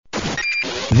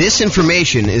This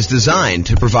information is designed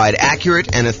to provide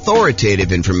accurate and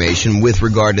authoritative information with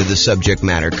regard to the subject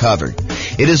matter covered.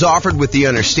 It is offered with the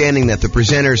understanding that the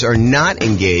presenters are not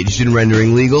engaged in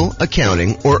rendering legal,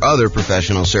 accounting, or other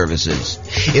professional services.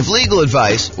 If legal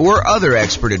advice or other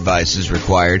expert advice is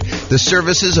required, the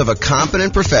services of a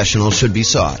competent professional should be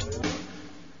sought.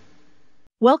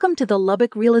 Welcome to the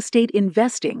Lubbock Real Estate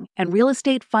Investing and Real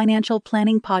Estate Financial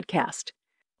Planning Podcast.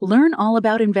 Learn all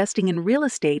about investing in real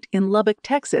estate in Lubbock,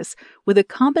 Texas, with a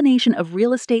combination of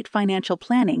real estate financial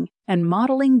planning and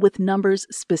modeling with numbers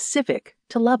specific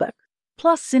to Lubbock,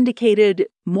 plus syndicated,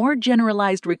 more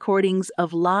generalized recordings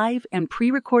of live and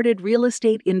pre-recorded real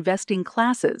estate investing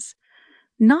classes,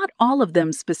 not all of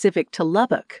them specific to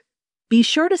Lubbock. Be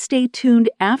sure to stay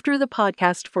tuned after the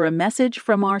podcast for a message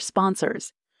from our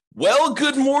sponsors. Well,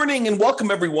 good morning and welcome,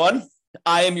 everyone.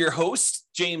 I am your host,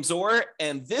 James Orr,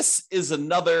 and this is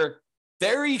another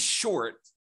very short,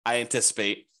 I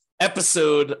anticipate,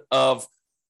 episode of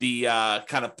the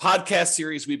kind of podcast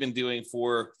series we've been doing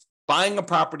for buying a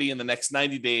property in the next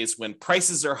 90 days when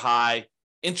prices are high,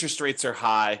 interest rates are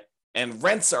high, and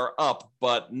rents are up,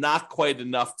 but not quite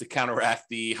enough to counteract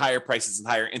the higher prices and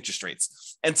higher interest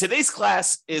rates. And today's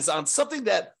class is on something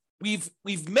that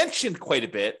we've mentioned quite a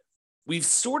bit. We've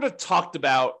sort of talked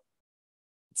about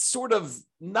sort of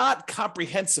not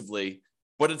comprehensively,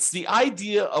 but it's the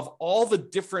idea of all the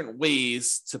different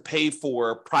ways to pay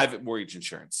for private mortgage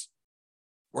insurance.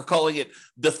 We're calling it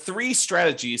the 3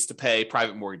 strategies to pay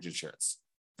private mortgage insurance.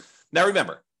 Now,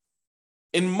 remember,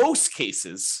 in most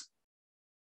cases,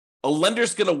 a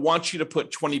lender's going to want you to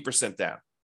put 20% down.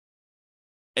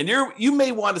 And you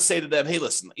may want to say to them, hey,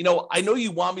 listen, I know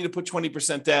you want me to put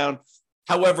 20% down.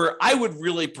 However, I would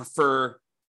really prefer,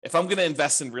 if I'm going to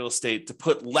invest in real estate, to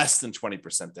put less than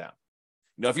 20% down.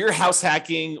 If you're house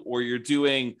hacking or you're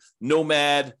doing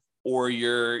nomad, or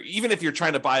even if you're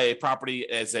trying to buy a property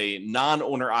as a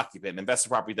non-owner occupant, invest in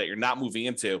property that you're not moving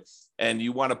into, and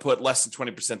you want to put less than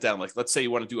 20% down, like let's say you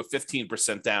want to do a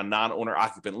 15% down non-owner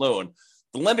occupant loan,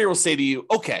 the lender will say to you,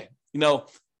 okay,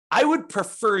 I would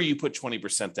prefer you put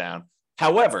 20% down.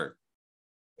 However,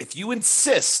 if you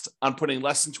insist on putting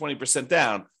less than 20%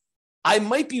 down, I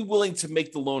might be willing to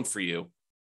make the loan for you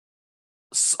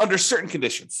under certain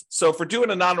conditions. So if we're doing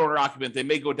a non-owner occupant, they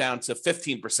may go down to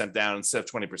 15% down instead of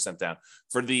 20% down.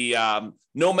 For the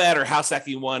nomad or house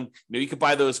hacking one, you could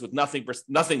buy those with nothing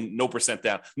percent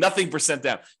down.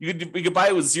 You could buy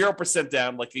it with 0%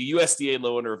 down, like a USDA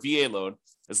loan or a VA loan,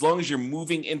 as long as you're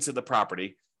moving into the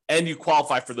property and you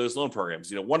qualify for those loan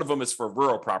programs. One of them is for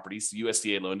rural properties, the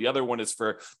USDA loan. The other one is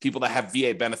for people that have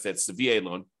VA benefits, the VA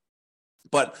loan.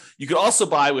 But you could also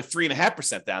buy with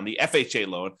 3.5% down, the FHA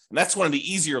loan. And that's one of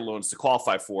the easier loans to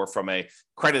qualify for from a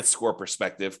credit score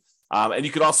perspective. And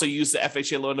you could also use the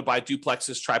FHA loan to buy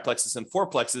duplexes, triplexes, and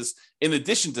fourplexes in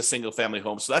addition to single family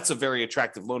homes. So that's a very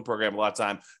attractive loan program a lot of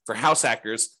time for house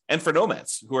hackers and for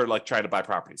nomads who are like trying to buy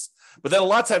properties. But then a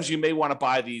lot of times you may want to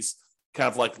buy these kind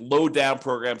of like low down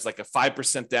programs, like a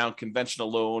 5% down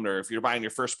conventional loan, or if you're buying your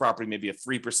first property, maybe a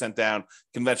 3% down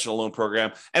conventional loan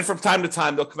program. And from time to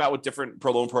time, they'll come out with different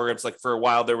loan programs. Like for a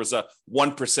while, there was a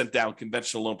 1% down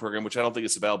conventional loan program, which I don't think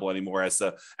is available anymore as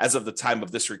of the time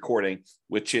of this recording,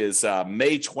 which is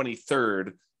May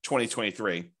 23rd,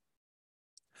 2023.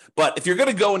 But if you're going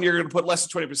to go and you're going to put less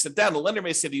than 20% down, the lender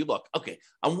may say to you, look, okay,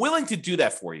 I'm willing to do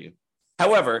that for you.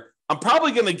 However, I'm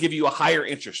probably going to give you a higher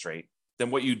interest rate than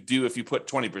what you do if you put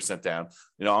 20% down.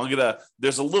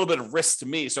 There's a little bit of risk to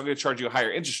me, so I'm going to charge you a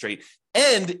higher interest rate.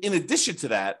 And in addition to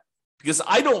that, because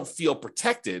I don't feel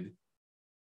protected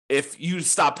if you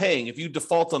stop paying, if you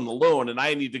default on the loan and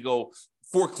I need to go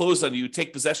foreclose on you,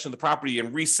 take possession of the property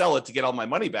and resell it to get all my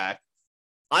money back,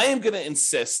 I am going to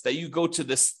insist that you go to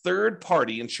this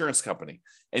third-party insurance company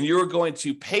and you're going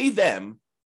to pay them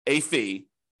a fee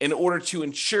in order to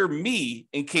insure me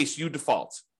in case you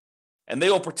default. And they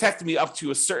will protect me up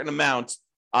to a certain amount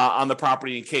on the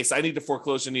property in case I need to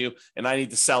foreclose on you and I need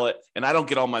to sell it and I don't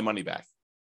get all my money back.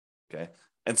 Okay.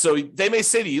 And so they may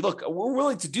say to you, look, we're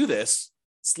willing to do this.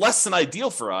 It's less than ideal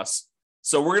for us.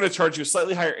 So we're going to charge you a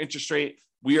slightly higher interest rate.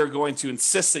 We are going to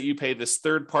insist that you pay this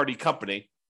third-party company,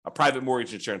 a private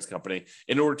mortgage insurance company,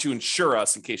 in order to insure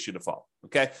us in case you default.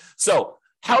 Okay. So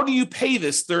how do you pay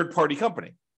this third-party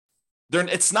company?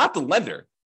 It's not the lender.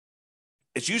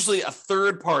 It's usually a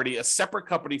third party, a separate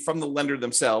company from the lender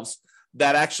themselves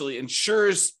that actually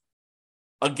insures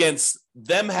against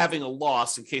them having a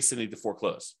loss in case they need to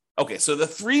foreclose. Okay, so the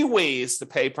 3 ways to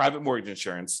pay private mortgage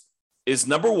insurance is,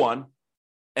 number 1,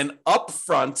 an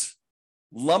upfront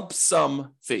lump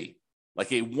sum fee,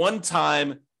 like a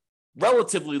one-time,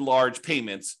 relatively large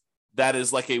payment that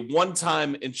is like a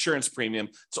one-time insurance premium.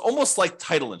 It's almost like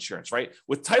title insurance, right?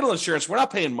 With title insurance, we're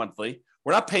not paying monthly.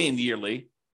 We're not paying yearly.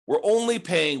 We're only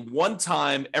paying one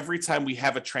time every time we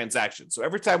have a transaction. So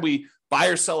every time we buy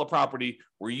or sell a property,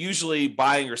 we're usually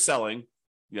buying or selling,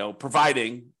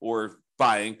 providing or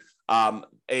buying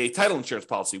a title insurance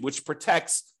policy, which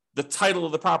protects the title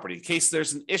of the property in case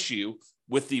there's an issue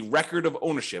with the record of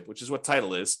ownership, which is what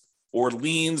title is, or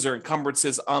liens or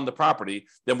encumbrances on the property,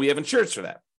 then we have insurance for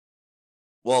that.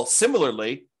 Well,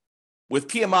 similarly, with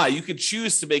PMI, you could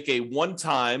choose to make a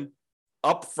one-time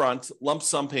upfront lump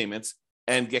sum payment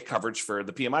and get coverage for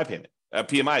the PMI payment,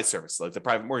 PMI service, like the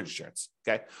private mortgage insurance,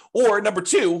 okay? Or number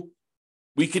two,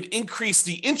 we could increase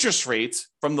the interest rate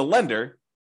from the lender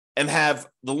and have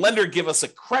the lender give us a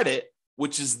credit,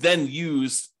 which is then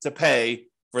used to pay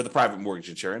for the private mortgage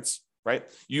insurance, right?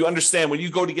 You understand when you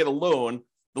go to get a loan,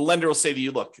 the lender will say to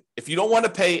you, look, if you don't want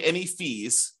to pay any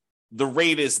fees, the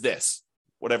rate is this,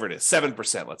 whatever it is,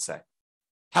 7%, let's say.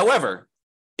 However,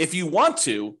 if you want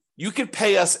to, you could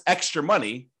pay us extra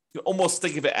money. You almost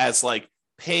think of it as like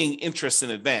paying interest in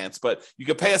advance, but you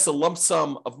could pay us a lump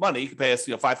sum of money. You could pay us,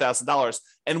 $5,000,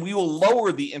 and we will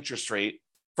lower the interest rate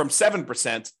from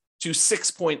 7% to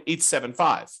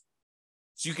 6.875.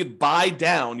 So you could buy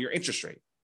down your interest rate.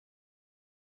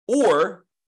 Or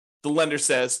the lender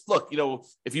says, look,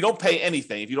 if you don't pay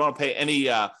anything, if you don't want to pay any,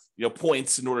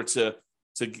 points in order to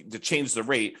change the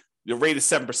rate is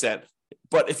 7%.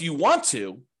 But if you want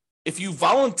to, if you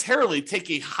voluntarily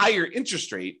take a higher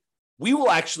interest rate, we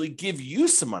will actually give you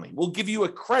some money. We'll give you a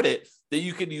credit that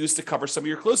you can use to cover some of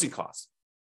your closing costs.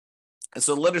 And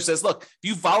so the lender says, look, if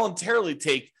you voluntarily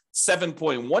take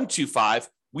 7.125,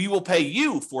 we will pay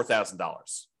you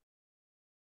 $4,000.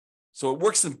 So it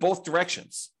works in both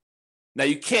directions. Now,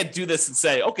 you can't do this and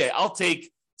say, okay, I'll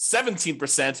take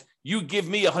 17%, you give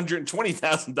me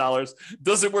 $120,000.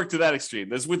 Doesn't work to that extreme.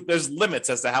 There's limits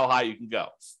as to how high you can go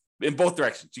in both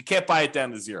directions. You can't buy it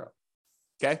down to zero,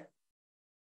 okay?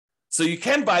 So you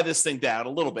can buy this thing down a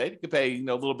little bit. You can pay,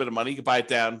 a little bit of money. You can buy it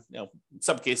down, in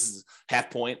some cases,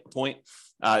 half point. You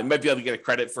might be able to get a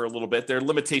credit for a little bit. There are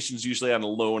limitations usually on a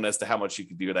loan as to how much you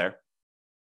can do there.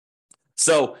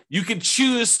 So you can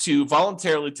choose to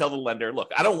voluntarily tell the lender,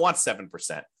 look, I don't want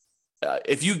 7%.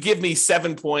 If you give me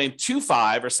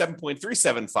 7.25 or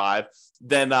 7.375,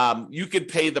 then you could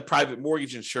pay the private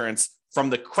mortgage insurance from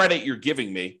the credit you're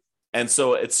giving me. And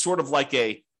so it's sort of like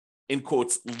a, in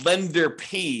quotes, lender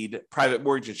paid private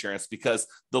mortgage insurance because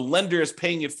the lender is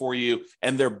paying it for you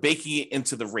and they're baking it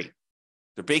into the rate.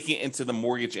 They're baking it into the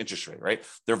mortgage interest rate, right?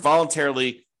 You're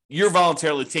voluntarily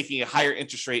taking a higher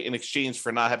interest rate in exchange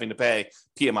for not having to pay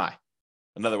PMI.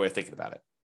 Another way of thinking about it.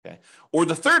 Okay. Or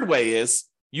the third way is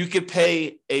you could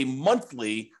pay a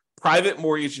monthly private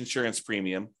mortgage insurance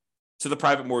premium to the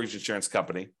private mortgage insurance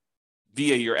company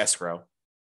via your escrow,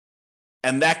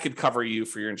 and that could cover you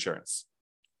for your insurance.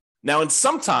 Now, and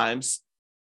sometimes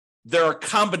there are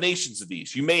combinations of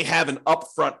these. You may have an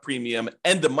upfront premium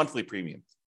and a monthly premium.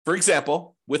 For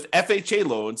example, with FHA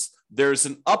loans, there's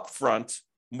an upfront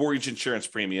mortgage insurance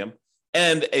premium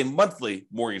and a monthly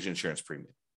mortgage insurance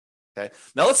premium. Okay.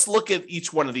 Now let's look at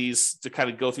each one of these to kind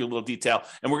of go through a little detail.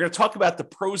 And we're going to talk about the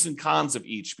pros and cons of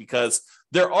each because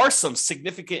there are some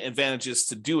significant advantages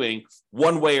to doing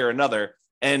one way or another.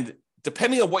 And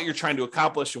depending on what you're trying to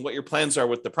accomplish and what your plans are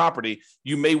with the property,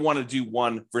 you may want to do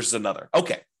one versus another.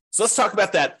 Okay. So let's talk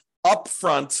about that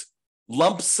upfront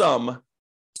lump sum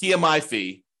PMI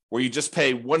fee where you just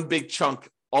pay one big chunk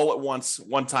all at once,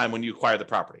 one time when you acquire the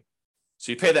property.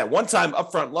 So you pay that one time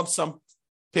upfront lump sum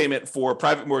payment for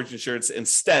private mortgage insurance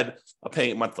instead of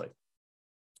paying it monthly.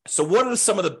 So what are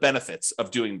some of the benefits of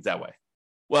doing it that way?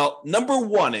 Well, number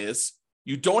one is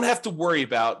you don't have to worry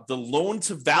about the loan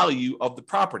to value of the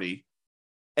property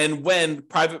and when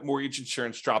private mortgage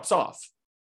insurance drops off.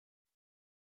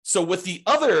 So with the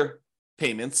other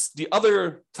payments, the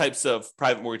other types of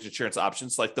private mortgage insurance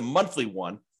options, like the monthly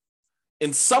one,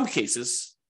 in some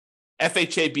cases,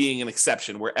 FHA being an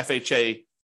exception, where FHA,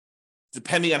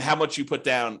 depending on how much you put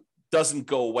down, doesn't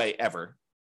go away ever.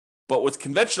 But with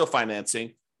conventional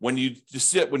financing, when you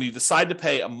decide to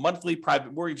pay a monthly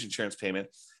private mortgage insurance payment,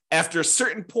 after a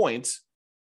certain point,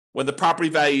 when the property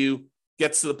value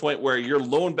gets to the point where your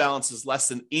loan balance is less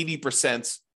than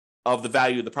 80% of the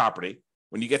value of the property,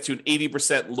 when you get to an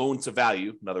 80% loan to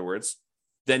value, in other words,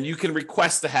 then you can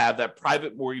request to have that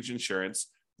private mortgage insurance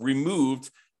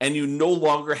removed and you no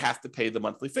longer have to pay the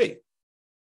monthly fee.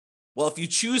 Well, if you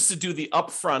choose to do the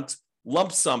upfront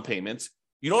lump sum payment,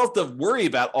 you don't have to worry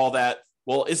about all that.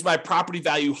 Well, is my property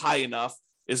value high enough?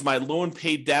 Is my loan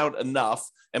paid down enough?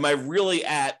 Am I really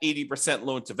at 80%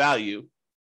 loan to value?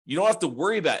 You don't have to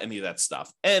worry about any of that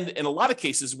stuff. And in a lot of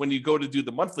cases, when you go to do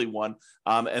the monthly one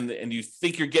and you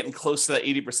think you're getting close to that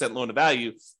 80% loan to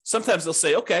value, sometimes they'll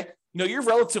say, okay, you're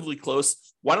relatively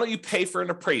close. Why don't you pay for an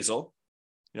appraisal?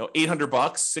 $800,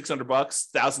 $600,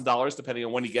 $1,000, depending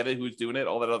on when you get it, who's doing it,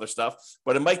 all that other stuff.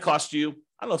 But it might cost you,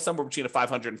 I don't know, somewhere between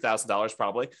 $500 and $1,000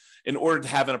 probably, in order to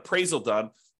have an appraisal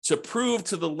done to prove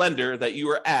to the lender that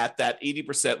you are at that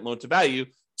 80% loan to value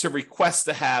to request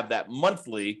to have that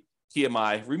monthly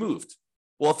PMI removed.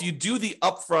 Well, if you do the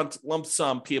upfront lump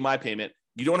sum PMI payment,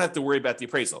 you don't have to worry about the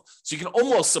appraisal. So you can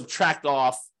almost subtract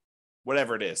off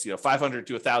whatever it is, $500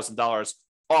 to $1,000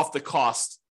 off the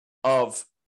cost of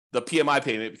the PMI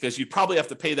payment, because you'd probably have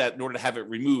to pay that in order to have it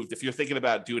removed if you're thinking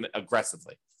about doing it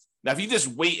aggressively. Now, if you just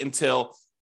wait until,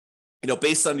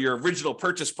 based on your original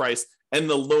purchase price and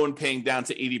the loan paying down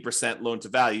to 80% loan to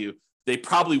value, they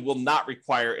probably will not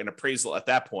require an appraisal at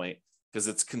that point, because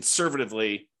it's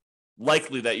conservatively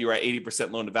likely that you're at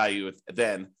 80% loan to value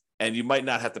then, and you might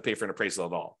not have to pay for an appraisal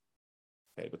at all.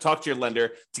 Okay, but talk to your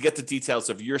lender to get the details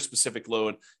of your specific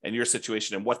loan and your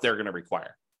situation and what they're going to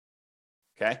require.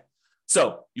 Okay.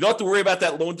 So you don't have to worry about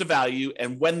that loan to value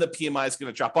and when the PMI is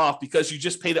going to drop off, because you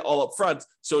just paid it all up front.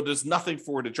 So there's nothing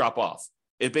for it to drop off.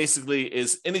 It basically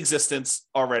is in existence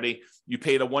already. You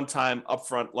paid a one-time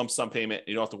upfront lump sum payment. And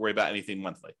you don't have to worry about anything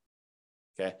monthly.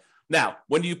 Okay. Now,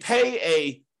 when you pay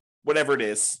a, whatever it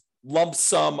is, lump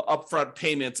sum upfront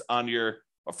payment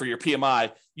for your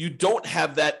PMI, you don't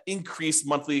have that increased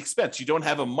monthly expense. You don't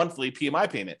have a monthly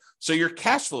PMI payment. So your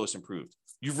cash flow is improved.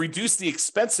 You've reduced the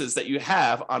expenses that you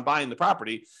have on buying the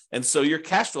property. And so your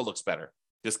cash flow looks better,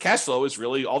 because cash flow is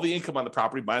really all the income on the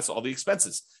property minus all the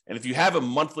expenses. And if you have a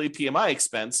monthly PMI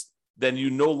expense, then you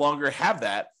no longer have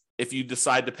that if you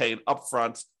decide to pay an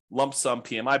upfront lump sum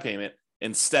PMI payment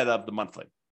instead of the monthly.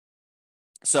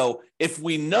 So if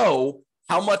we know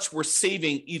how much we're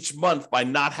saving each month by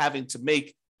not having to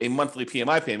make a monthly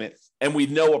PMI payment, and we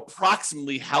know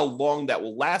approximately how long that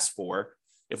will last for,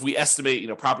 if we estimate,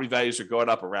 property values are going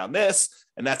up around this,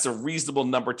 and that's a reasonable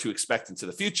number to expect into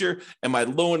the future, and my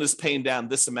loan is paying down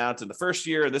this amount in the first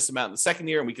year and this amount in the second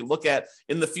year, and we can look at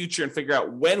in the future and figure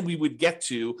out when we would get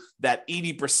to that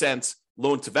 80%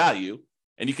 loan to value.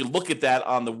 And you can look at that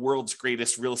on the world's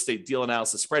greatest real estate deal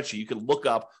analysis spreadsheet. You can look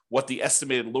up what the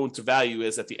estimated loan to value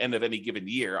is at the end of any given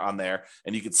year on there,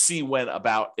 and you can see when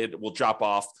about it will drop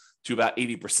off to about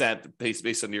 80%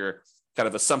 based on your kind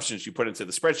of assumptions you put into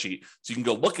the spreadsheet. So you can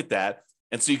go look at that.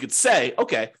 And so you could say,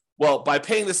 okay, well, by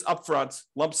paying this upfront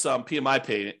lump sum PMI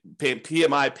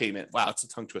payment, wow, it's a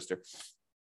tongue twister,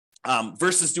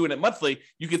 versus doing it monthly,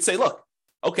 you could say, look,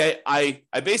 okay, I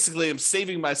basically am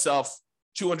saving myself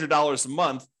 $200 a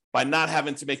month by not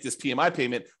having to make this PMI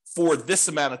payment for this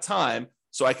amount of time.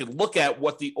 So I could look at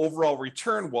what the overall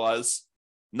return was,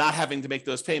 not having to make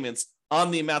those payments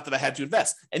on the amount that I had to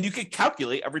invest. And you could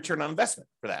calculate a return on investment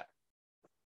for that.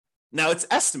 Now it's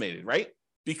estimated, right?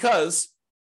 Because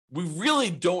we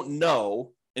really don't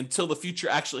know until the future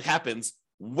actually happens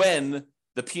when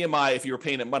the PMI, if you were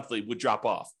paying it monthly, would drop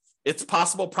off. It's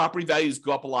possible property values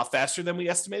go up a lot faster than we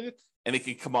estimated, and it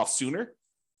could come off sooner.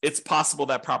 It's possible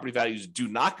that property values do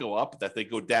not go up, that they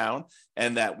go down,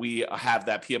 and that we have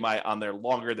that PMI on there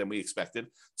longer than we expected.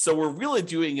 So we're really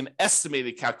doing an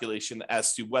estimated calculation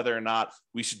as to whether or not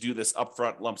we should do this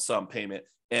upfront lump sum payment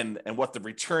and what the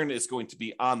return is going to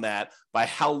be on that by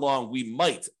how long we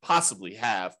might possibly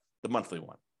have the monthly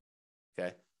one.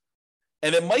 Okay.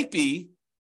 And it might be,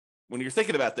 when you're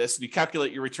thinking about this, you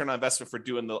calculate your return on investment for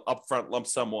doing the upfront lump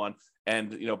sum one,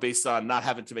 and based on not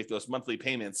having to make those monthly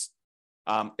payments,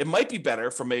 it might be better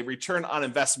from a return on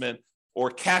investment or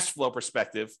cash flow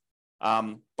perspective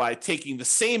by taking the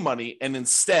same money and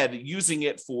instead using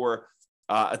it for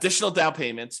additional down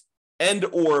payments and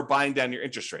or buying down your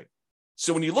interest rate.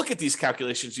 So when you look at these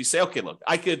calculations, you say, okay, look,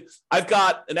 I've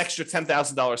got an extra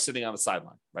 $10,000 sitting on the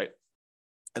sideline, right?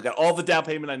 I've got all the down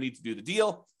payment I need to do the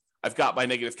deal. I've got my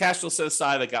negative cash flow set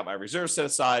aside. I got my reserves set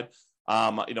aside.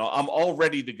 I'm all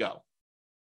ready to go.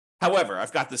 However,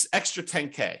 I've got this extra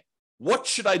 10K. What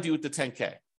should I do with the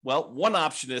 10K? Well, one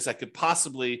option is I could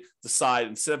possibly decide,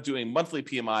 instead of doing monthly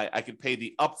PMI, I could pay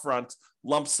the upfront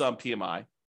lump sum PMI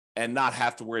and not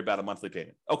have to worry about a monthly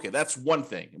payment. Okay, that's one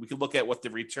thing. We could look at what the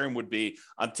return would be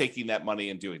on taking that money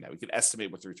and doing that. We could estimate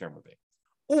what the return would be.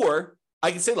 Or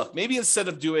I could say, look, maybe instead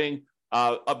of doing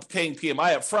paying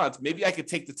PMI up front, maybe I could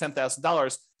take the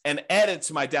 $10,000 and add it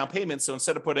to my down payment. So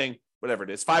instead of putting whatever it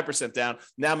is, 5% down,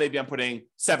 now maybe I'm putting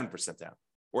 7% down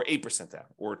or 8% down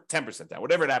or 10% down,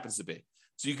 whatever it happens to be.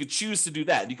 So you could choose to do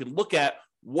that. You could look at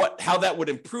how that would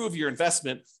improve your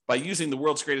investment by using the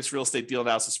world's greatest real estate deal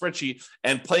analysis spreadsheet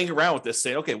and playing around with this,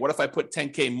 saying, okay, what if I put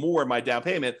 10K more in my down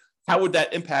payment? How would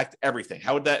that impact everything?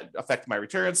 How would that affect my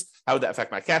returns? How would that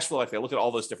affect my cash flow? Like, I look at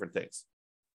all those different things.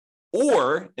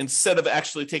 Or instead of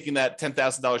actually taking that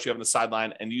 $10,000 you have on the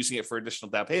sideline and using it for additional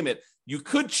down payment, you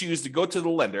could choose to go to the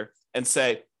lender and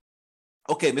say,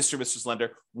 okay, Mr. and Mrs.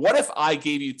 Lender, what if I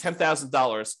gave you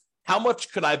 $10,000? How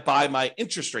much could I buy my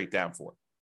interest rate down for?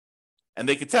 And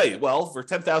they could tell you, well, for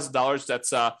 $10,000,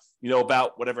 that's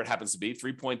about whatever it happens to be,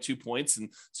 3.2 points. And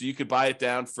so you could buy it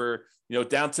down for,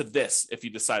 down to this if you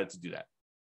decided to do that.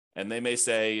 And they may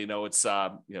say, it's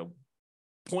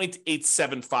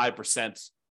 0.875%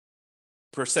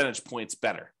 percentage points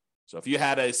better. So if you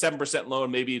had a 7%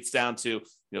 loan, maybe it's down to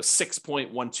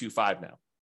 6.125 now.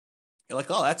 You're like,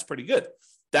 oh, that's pretty good.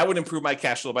 That would improve my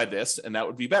cash flow by this, and that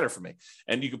would be better for me.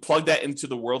 And you could plug that into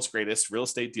the world's greatest real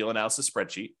estate deal analysis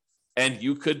spreadsheet, and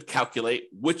you could calculate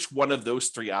which one of those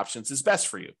three options is best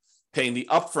for you. Paying the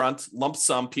upfront lump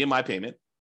sum PMI payment,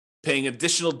 paying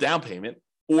additional down payment,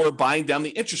 or buying down the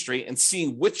interest rate and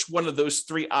seeing which one of those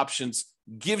three options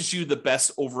gives you the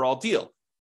best overall deal.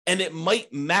 And it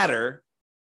might matter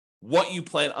what you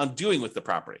plan on doing with the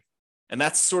property. And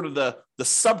that's sort of the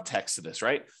subtext of this,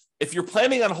 right? If you're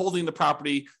planning on holding the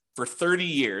property for 30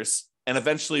 years and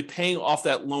eventually paying off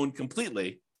that loan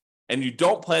completely, and you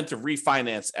don't plan to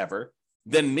refinance ever,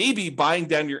 then maybe buying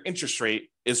down your interest rate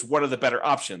is one of the better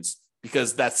options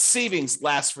because that savings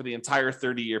lasts for the entire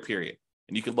 30-year period.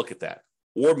 And you can look at that.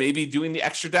 Or maybe doing the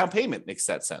extra down payment makes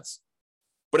that sense.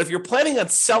 But if you're planning on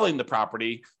selling the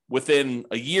property within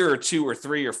a year or two or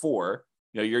three or four,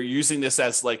 you're using this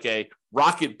as like a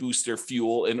rocket booster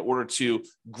fuel in order to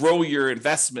grow your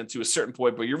investment to a certain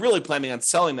point, but you're really planning on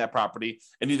selling that property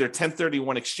and either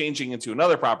 1031 exchanging into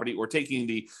another property or taking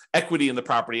the equity in the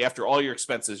property after all your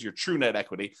expenses, your true net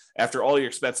equity, after all your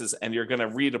expenses, and you're going to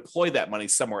redeploy that money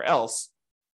somewhere else,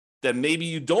 then maybe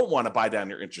you don't want to buy down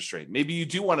your interest rate. Maybe you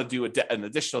do want to do an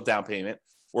additional down payment,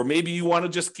 or maybe you want to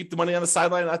just keep the money on the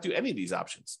sideline and not do any of these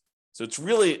options. So it's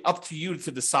really up to you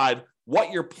to decide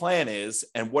what your plan is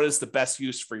and what is the best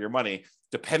use for your money,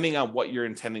 depending on what you're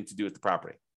intending to do with the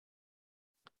property.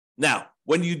 Now,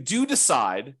 when you do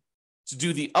decide to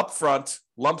do the upfront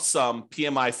lump sum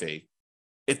PMI fee,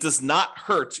 it does not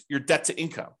hurt your debt to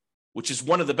income, which is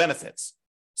one of the benefits.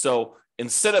 So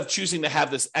instead of choosing to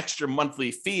have this extra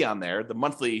monthly fee on there, the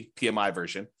monthly PMI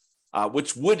version,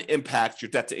 which would impact your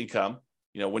debt to income,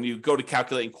 when you go to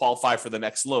calculate and qualify for the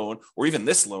next loan or even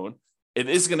this loan, it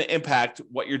is going to impact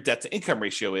what your debt to income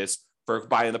ratio is for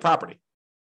buying the property.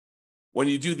 When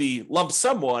you do the lump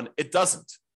sum one, it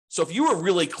doesn't. So if you were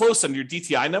really close on your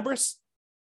DTI numbers,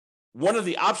 one of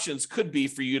the options could be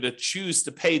for you to choose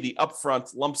to pay the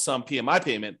upfront lump sum PMI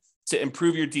payment to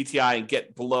improve your DTI and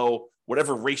get below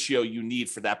whatever ratio you need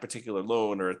for that particular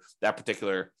loan or that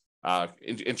particular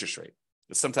interest rate.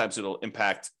 But sometimes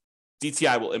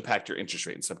DTI will impact your interest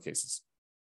rate in some cases.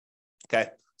 Okay.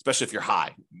 Especially if you're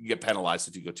high, you get penalized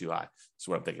if you go too high. That's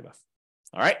what I'm thinking of.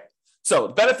 All right. So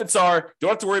the benefits are don't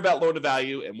have to worry about loan to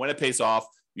value. And when it pays off,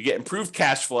 you get improved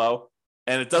cash flow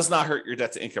and it does not hurt your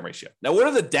debt to income ratio. Now, what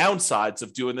are the downsides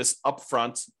of doing this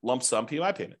upfront lump sum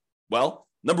PMI payment? Well,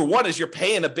 number one is you're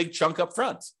paying a big chunk up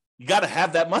front. You got to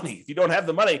have that money. If you don't have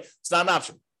the money, it's not an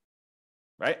option.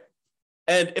 Right.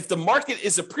 And if the market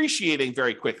is appreciating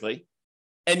very quickly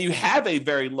and you have a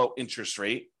very low interest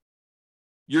rate,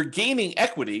 you're gaining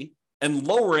equity and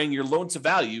lowering your loan to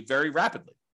value very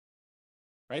rapidly,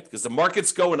 right? Because the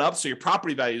market's going up, so your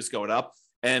property value is going up,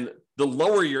 and the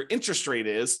lower your interest rate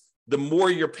is, the more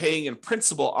you're paying in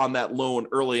principal on that loan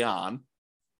early on.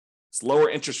 It's lower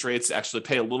interest rates actually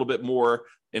pay a little bit more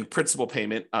in principal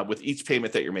payment with each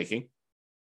payment that you're making.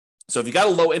 So if you got a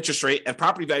low interest rate and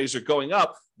property values are going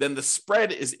up, then the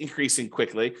spread is increasing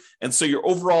quickly. And so your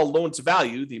overall loan to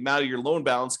value, the amount of your loan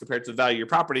balance compared to the value of your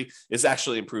property, is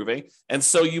actually improving. And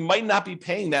so you might not be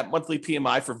paying that monthly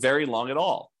PMI for very long at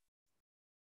all.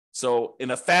 So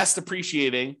in a fast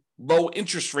appreciating, low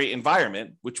interest rate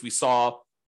environment, which we saw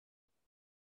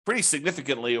pretty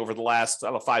significantly over the last,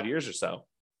 5 years or so,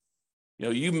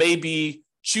 you may be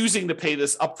choosing to pay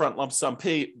this upfront lump sum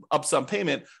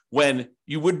payment when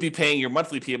you would be paying your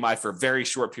monthly PMI for a very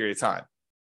short period of time.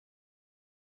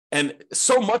 And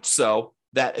so much so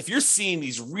that if you're seeing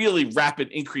these really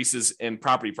rapid increases in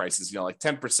property prices, like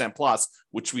 10% plus,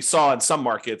 which we saw in some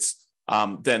markets,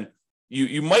 then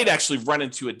you might actually run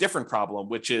into a different problem,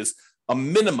 which is a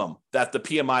minimum that the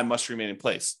PMI must remain in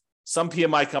place. Some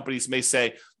PMI companies may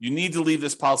say you need to leave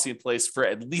this policy in place for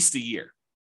at least a year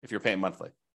if you're paying monthly.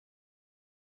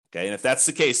 Okay, and if that's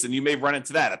the case, then you may run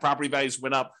into that. If property values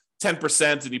went up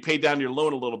 10% and you pay down your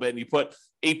loan a little bit and you put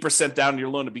 8% down your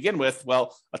loan to begin with,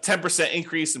 well, a 10%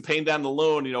 increase in paying down the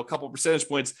loan, a couple of percentage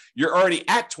points, you're already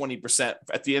at 20%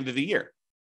 at the end of the year.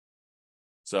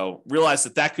 So realize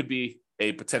that could be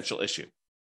a potential issue.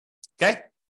 Okay.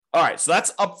 All right. So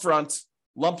that's upfront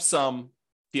lump sum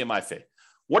PMI fee.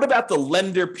 What about the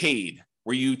lender paid,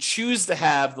 where you choose to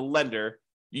have the lender,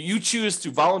 you choose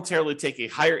to voluntarily take a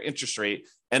higher interest rate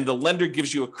and the lender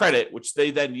gives you a credit, which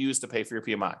they then use to pay for your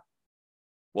PMI?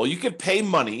 Well, you could pay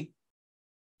money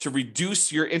to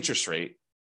reduce your interest rate.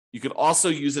 You could also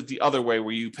use it the other way,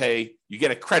 where you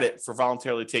get a credit for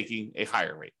voluntarily taking a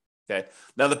higher rate. Okay.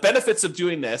 Now, the benefits of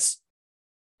doing this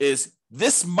is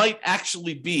this might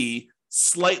actually be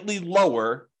slightly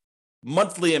lower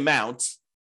monthly amount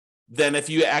than if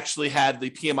you actually had the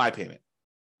PMI payment.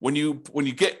 When you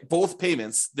get both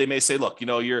payments, they may say, look,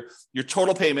 your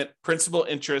total payment, principal,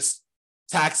 interest,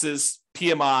 taxes,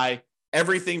 PMI,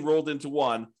 everything rolled into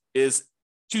one is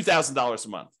 $2,000 a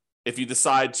month if you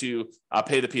decide to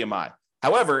pay the PMI.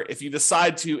 However, if you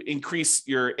decide to increase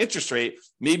your interest rate,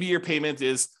 maybe your payment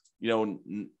is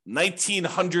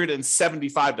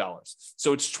 $1,975.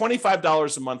 So it's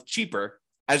 $25 a month cheaper,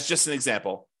 as just an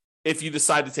example, if you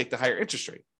decide to take the higher interest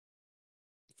rate.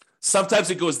 Sometimes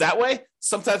it goes that way.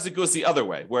 Sometimes it goes the other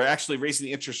way, where actually raising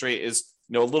the interest rate is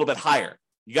a little bit higher.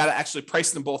 You got to actually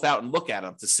price them both out and look at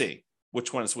them to see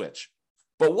which one is which.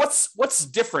 But what's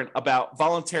different about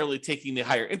voluntarily taking the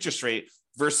higher interest rate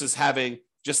versus having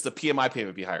just the PMI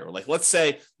payment be higher? Like, let's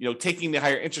say, taking the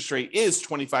higher interest rate is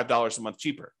 $25 a month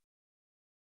cheaper.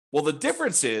 Well, the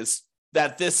difference is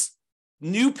that this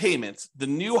new payment, the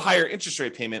new higher interest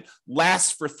rate payment,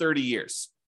 lasts for 30 years.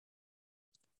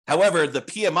 However, the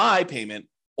PMI payment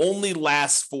only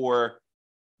lasts for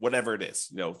whatever it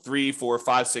is, 3, 4,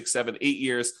 5, 6, 7, 8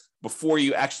 years before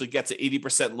you actually get to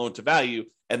 80% loan to value.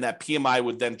 And that PMI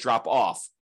would then drop off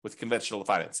with conventional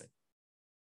financing.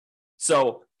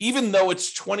 So even though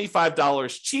it's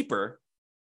 $25 cheaper,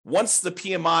 once the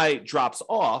PMI drops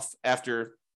off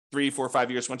after 3, 4,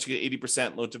 5 years, once you get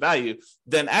 80% loan to value,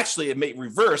 then actually it may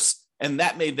reverse, and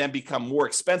that may then become more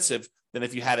expensive than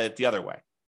if you had it the other way.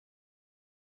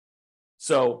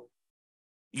 So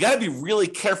you got to be really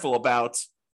careful about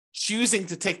choosing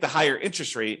to take the higher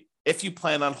interest rate if you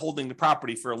plan on holding the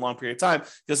property for a long period of time,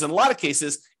 because in a lot of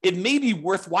cases, it may be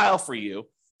worthwhile for you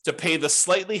to pay the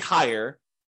slightly higher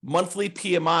monthly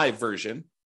PMI version,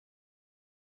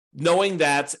 knowing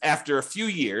that after a few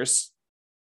years,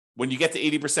 when you get to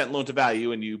 80% loan to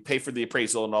value and you pay for the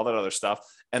appraisal and all that other stuff,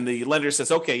 and the lender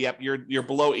says, okay, yep, you're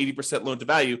below 80% loan to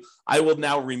value, I will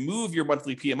now remove your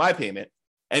monthly PMI payment,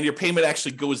 and your payment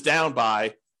actually goes down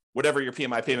by whatever your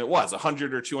PMI payment was,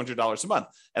 $100 or $200 a month.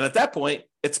 And at that point,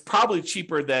 it's probably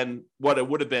cheaper than what it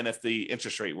would have been if the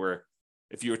interest rate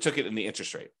if you took it in the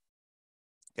interest rate.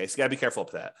 Okay, so you got to be careful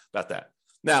about that.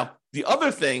 Now, the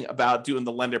other thing about doing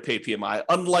the lender pay PMI,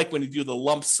 unlike when you do the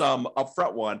lump sum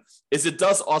upfront one, is it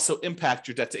does also impact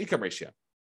your debt to income ratio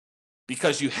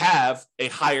because you have a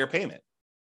higher payment.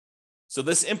 So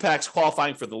this impacts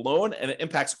qualifying for the loan, and it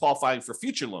impacts qualifying for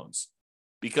future loans,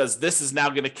 because this is now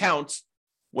going to count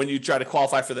when you try to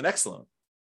qualify for the next loan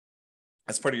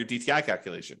as part of your DTI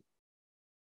calculation.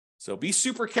 So be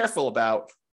super careful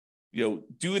about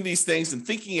doing these things and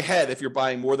thinking ahead if you're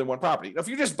buying more than one property. Now, if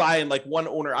you're just buying like one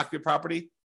owner occupied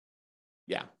property,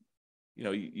 yeah,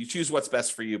 you choose what's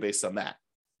best for you based on that.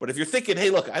 But if you're thinking, hey,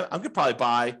 look, I'm going to probably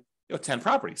buy 10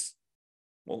 properties.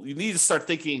 Well, you need to start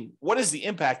thinking, what is the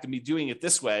impact of me doing it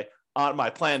this way on my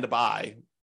plan to buy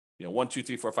 1, 2,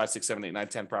 3, 4, 5, 6, 7, 8, 9,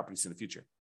 10 properties in the future?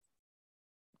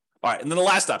 All right. And then the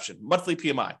last option, monthly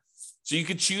PMI. So you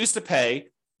could choose to pay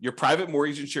your private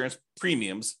mortgage insurance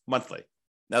premiums monthly.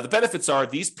 Now, the benefits are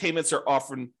these payments are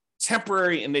often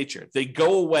temporary in nature. They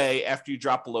go away after you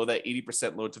drop below that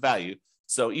 80% loan to value.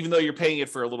 So even though you're paying it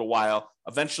for a little while,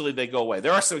 eventually they go away.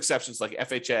 There are some exceptions like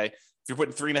FHA. If you're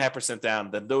putting 3.5%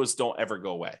 down, then those don't ever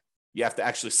go away. You have to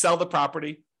actually sell the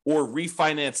property or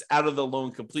refinance out of the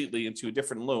loan completely into a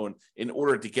different loan in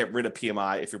order to get rid of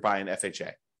PMI if you're buying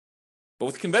FHA. But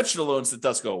with conventional loans, it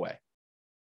does go away.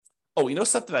 Oh,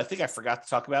 something I think I forgot to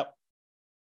talk about?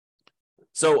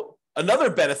 So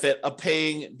another benefit of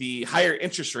paying the higher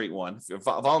interest rate one, if you're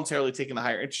voluntarily taking the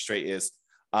higher interest rate, is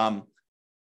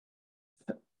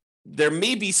there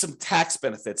may be some tax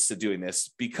benefits to doing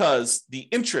this because the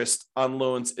interest on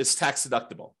loans is tax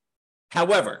deductible.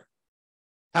 However,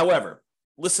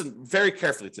 listen very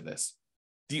carefully to this.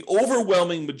 The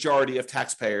overwhelming majority of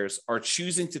taxpayers are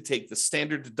choosing to take the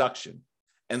standard deduction,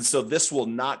 and so this will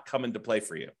not come into play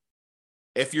for you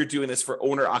if you're doing this for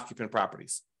owner-occupant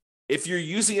properties. If you're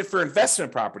using it for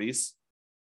investment properties,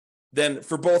 then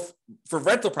for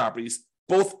rental properties,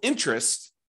 both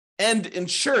interest and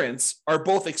insurance are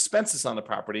both expenses on the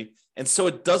property. And so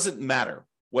it doesn't matter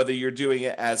whether you're doing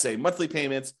it as a monthly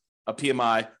payment, a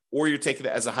PMI, or you're taking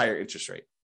it as a higher interest rate.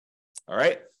 All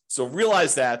right. So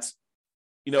realize that,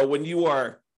 if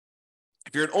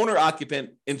you're an owner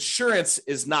occupant, insurance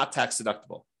is not tax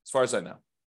deductible, as far as I know.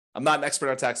 I'm not an expert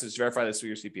on taxes. Verify this with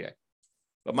your CPA.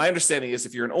 But my understanding is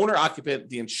if you're an owner occupant,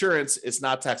 the insurance is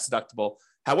not tax deductible.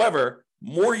 However,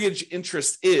 mortgage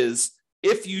interest is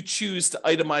if you choose to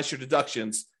itemize your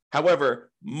deductions.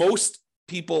 However, most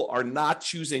people are not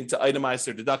choosing to itemize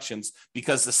their deductions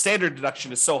because the standard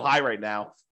deduction is so high right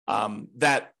now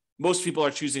that most people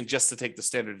are choosing just to take the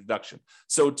standard deduction.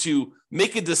 So to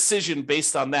make a decision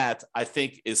based on that, I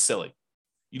think is silly.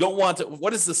 You don't want to,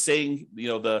 what is the saying?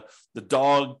 The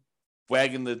dog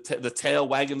wagging the tail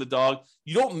wagging the dog.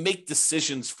 You don't make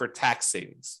decisions for tax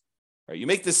savings, right? You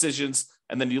make decisions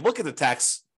and then you look at the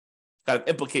tax kind of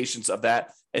implications of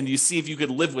that and you see if you could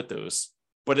live with those.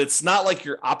 But it's not like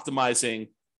you're optimizing.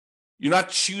 You're not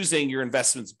choosing your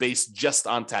investments based just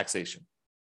on taxation.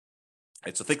 All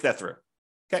right, so think that through.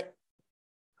 Okay.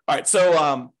 All right,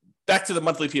 so back to the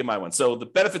monthly PMI one. So the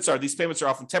benefits are these payments are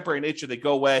often temporary in nature. They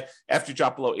go away after you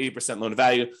drop below 80% loan to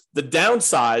value. The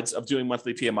downsides of doing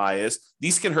monthly PMI is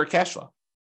these can hurt cash flow.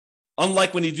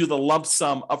 Unlike when you do the lump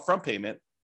sum upfront payment,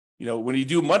 when you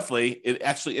do monthly, it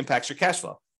actually impacts your cash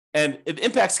flow. And it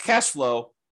impacts cash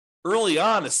flow early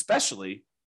on, especially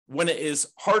when it is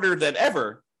harder than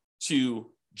ever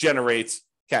to generate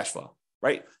cash flow,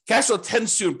 right? Cash flow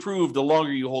tends to improve the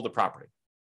longer you hold a property.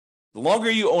 The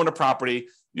longer you own a property,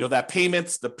 that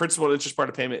payment, the principal and interest part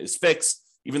of payment is fixed,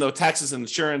 even though taxes and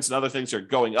insurance and other things are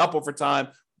going up over time.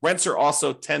 Rents are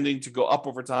also tending to go up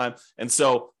over time. And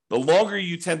so the longer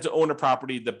you tend to own a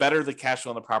property, the better the cash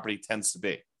flow on the property tends to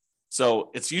be. So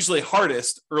it's usually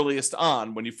hardest earliest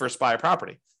on when you first buy a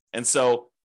property. And so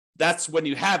that's when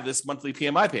you have this monthly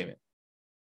PMI payment,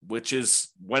 which is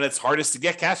when it's hardest to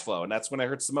get cash flow. And that's when it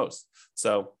hurts the most.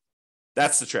 So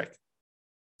that's the trick.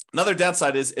 Another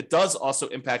downside is it does also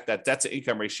impact that debt to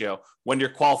income ratio when you're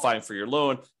qualifying for your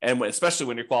loan. And especially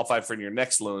when you're qualifying for your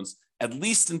next loans, at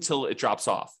least until it drops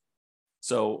off.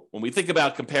 So when we think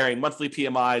about comparing monthly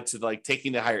PMI to like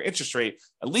taking the higher interest rate,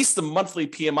 at least the monthly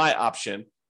PMI option,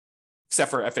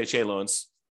 except for FHA loans,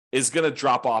 is going to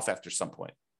drop off after some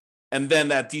point. And then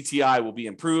that DTI will be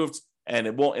improved and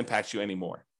it won't impact you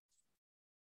anymore.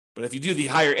 But if you do the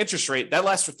higher interest rate, that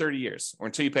lasts for 30 years or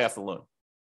until you pay off the loan.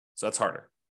 So that's harder.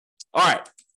 All right.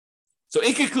 So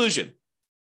in conclusion,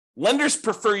 lenders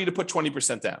prefer you to put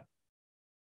 20% down.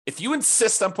 If you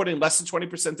insist on putting less than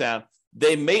 20% down,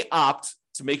 they may opt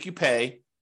to make you pay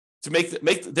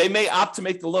they may opt to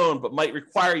make the loan, but might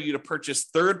require you to purchase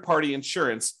third-party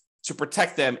insurance to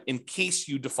protect them in case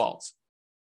you default.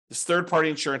 This third-party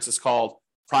insurance is called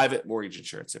private mortgage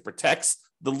insurance. It protects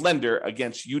the lender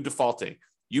against you defaulting.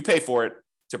 You pay for it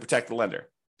to protect the lender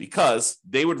because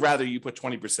they would rather you put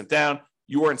 20% down.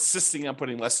 You are insisting on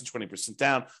putting less than 20%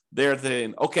 down. They're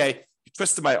saying, okay, you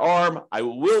twisted my arm. I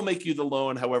will make you the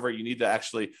loan. However, you need to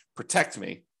actually protect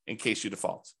me in case you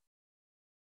default.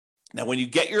 Now, when you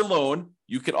get your loan,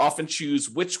 you can often choose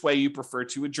which way you prefer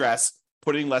to address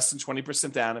putting less than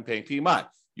 20% down and paying PMI.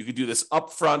 You could do this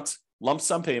upfront lump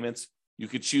sum payments. You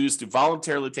could choose to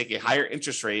voluntarily take a higher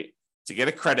interest rate to get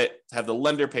a credit, to have the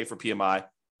lender pay for PMI,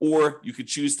 or you could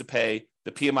choose to pay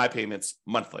the PMI payments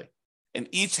monthly. And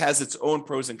each has its own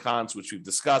pros and cons, which we've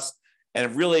discussed.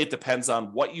 And really, it depends on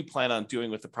what you plan on doing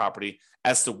with the property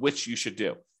as to which you should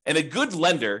do. And a good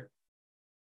lender,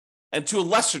 and to a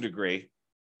lesser degree,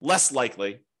 less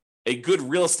likely, a good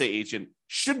real estate agent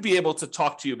should be able to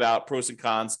talk to you about pros and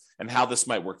cons and how this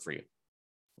might work for you.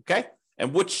 Okay?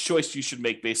 And which choice you should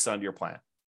make based on your plan.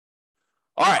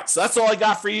 All right, so that's all I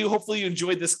got for you. Hopefully you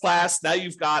enjoyed this class. Now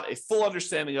you've got a full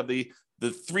understanding of the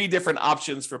three different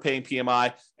options for paying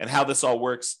PMI and how this all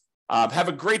works. Have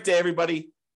a great day,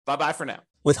 everybody. Bye-bye for now.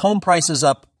 With home prices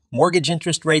up, mortgage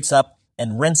interest rates up,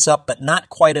 and rents up, but not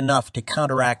quite enough to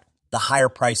counteract the higher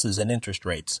prices and interest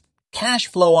rates, cash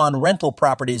flow on rental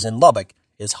properties in Lubbock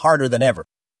is harder than ever.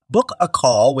 Book a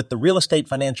call with the Real Estate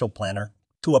Financial Planner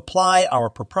to apply our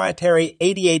proprietary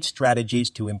 88 strategies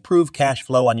to improve cash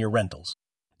flow on your rentals.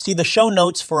 See the show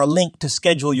notes for a link to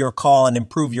schedule your call and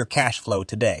improve your cash flow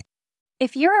today.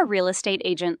 If you're a real estate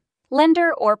agent,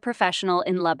 lender, or professional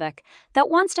in Lubbock that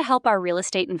wants to help our real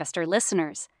estate investor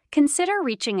listeners, consider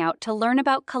reaching out to learn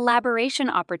about collaboration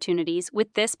opportunities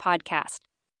with this podcast.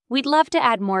 We'd love to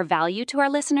add more value to our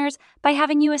listeners by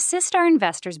having you assist our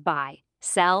investors buy,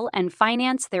 sell, and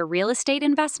finance their real estate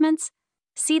investments.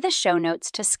 See the show notes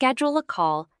to schedule a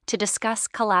call to discuss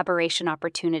collaboration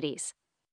opportunities.